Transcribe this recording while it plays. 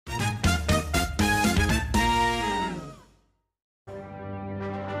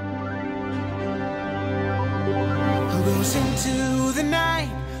goes into the night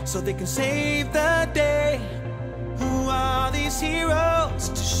so they can save the day? Who are these heroes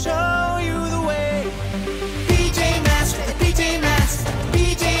to show you the way? PJ Masks with a PJ Masks,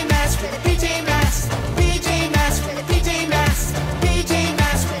 PJ Masks with a PJ Masks, PJ Masks with a PJ Masks, PJ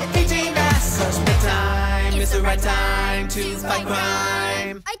Masks with a PJ Masks. 'Cause bedtime is the right time to fight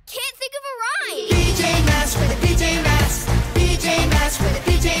crime. I can't think of a rhyme. PJ Masks with a PJ Masks, PJ Masks with a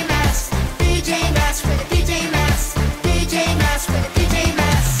PJ Masks, PJ Masks with a PJ Masks, PJ Masks with a PJ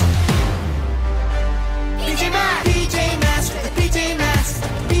Masks. PJ Masks, PJ Masks with a PJ Masks,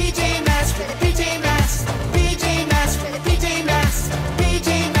 PJ Masks with a PJ Masks, PJ Masks with a PJ Masks, PJ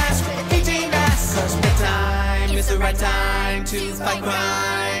Masks with a PJ Masks. 'Cause bedtime is the right time to fight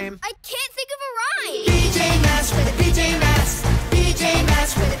crime. I can't think of a rhyme. PJ Masks with a PJ Masks, PJ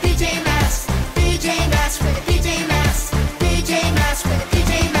Masks with a PJ Masks, PJ Masks with a PJ Masks, PJ Masks with a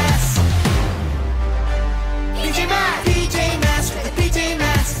PJ Masks. PJ Masks, PJ Masks with a PJ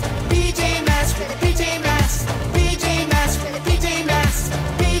Masks, PJ Masks with a PJ Masks, PJ Masks with a PJ Masks,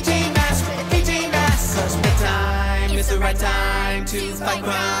 PJ Masks with a PJ Masks. 'Cause bedtime is the right time to fight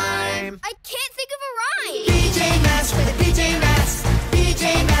crime. I can't think of a rhyme. PJ Masks with a PJ Masks, PJ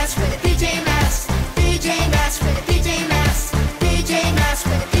Masks with a PJ Masks, PJ Masks with a PJ Masks, PJ Masks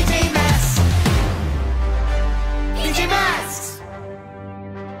with a PJ Masks. PJ Masks.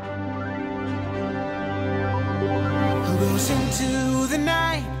 Who goes into the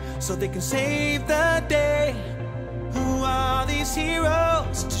night so they can save the day? Who are these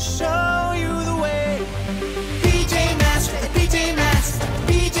heroes to show you the way? PJ Masks with a PJ Masks,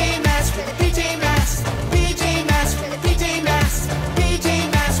 PJ Masks with a PJ Masks, PJ Masks with a PJ Masks, PJ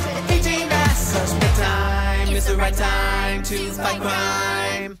Masks with a PJ Masks. 'Cause bedtime is the right time to fight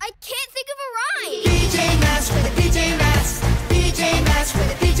crime. I can't think of a rhyme. PJ Masks with a PJ Masks, PJ Masks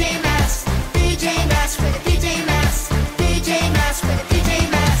with a PJ Masks, PJ Masks with a PJ Masks, PJ Masks with a PJ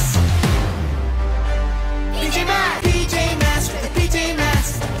Masks. PJ Masks, PJ Masks with a PJ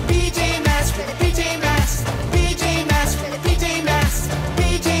Masks, PJ Masks with a PJ Masks, PJ Masks with a PJ Masks,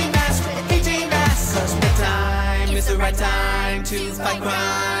 PJ Masks with a PJ Masks. 'Cause bedtime is the right time to fight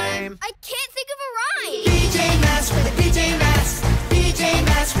crime. I can't think of a rhyme. PJ Masks with a PJ Masks, PJ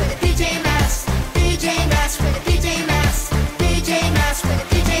Masks with a PJ Masks, PJ Masks with a PJ Masks, PJ Masks with a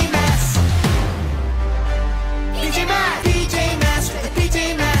PJ Masks. PJ Masks, PJ Masks with a PJ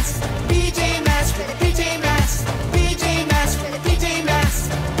Masks, PJ Masks with a PJ Masks, PJ Masks with a PJ Masks,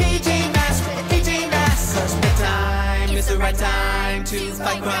 PJ Masks with a PJ Masks. 'Cause bedtime is the right time to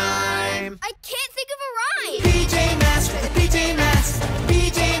fight crime. I can't think of a rhyme. PJ Masks with a PJ Masks,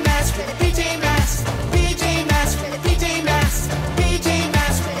 PJ Masks with a PJ Masks, PJ Masks with a PJ Masks, PJ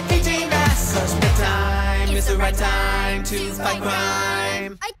Masks with a PJ Masks. 'Cause bedtime is the right time to fight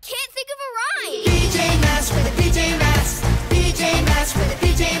crime. I can't think of a rhyme. PJ Masks with a PJ Masks, PJ Masks with a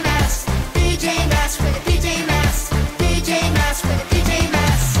PJ Masks, PJ Masks with a PJ Masks, PJ Masks with a PJ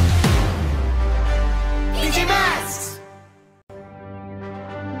Masks. PJ Masks.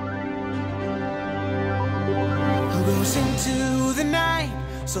 Who goes into the night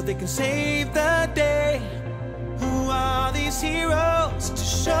so they can save the day? Who are these heroes to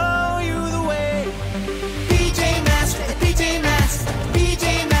show you the way? PJ Masks with a PJ Masks, PJ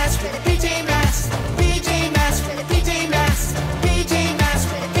Masks with a PJ Masks, PJ Masks with a PJ Masks, PJ Masks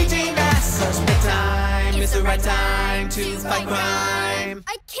with a PJ Masks. 'Cause bedtime is the right time to fight crime.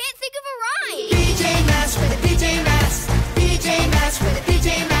 I can't think of a rhyme. PJ Masks with a PJ Masks, PJ Masks with a PJ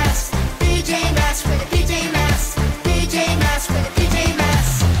Masks, PJ Masks with a PJ Masks, PJ Masks with a PJ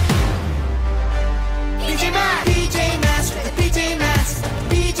Masks. PJ Masks, PJ Masks with a PJ Masks,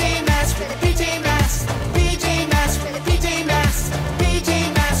 PJ Masks with a PJ Masks, PJ Masks with a PJ Masks, PJ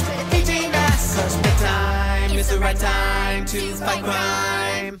Masks with a PJ Masks. 'Cause bedtime is the right time to fight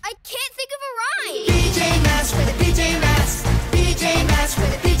crime. I can't think of a rhyme. PJ Masks with a PJ Masks, PJ Masks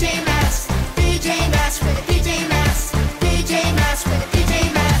with a PJ Masks, PJ Masks with a PJ Masks, PJ Masks with a PJ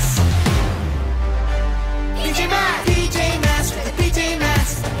Masks. PJ Masks, PJ Masks with a PJ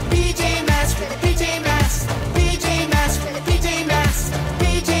Masks, PJ Masks with a PJ Masks, PJ Masks with a PJ Masks,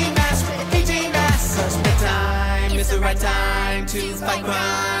 PJ Masks with a PJ Masks. 'Cause bedtime is the right time to fight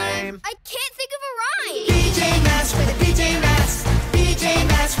crime. I can't think of a rhyme. PJ Masks with a PJ Masks, PJ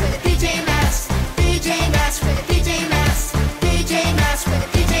Masks with a PJ Masks, PJ Masks with a PJ Masks, PJ Masks with a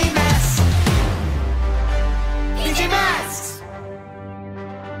PJ Masks. PJ Masks.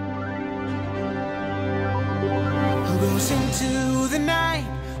 Who goes into the night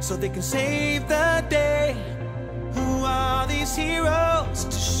so they can save the day? Who are these heroes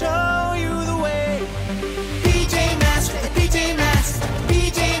to show you the way? PJ Masks with a PJ Masks,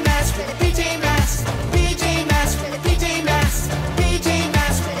 PJ Masks with a PJ Masks, PJ Masks with a PJ Masks.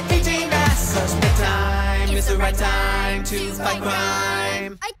 to fight crime.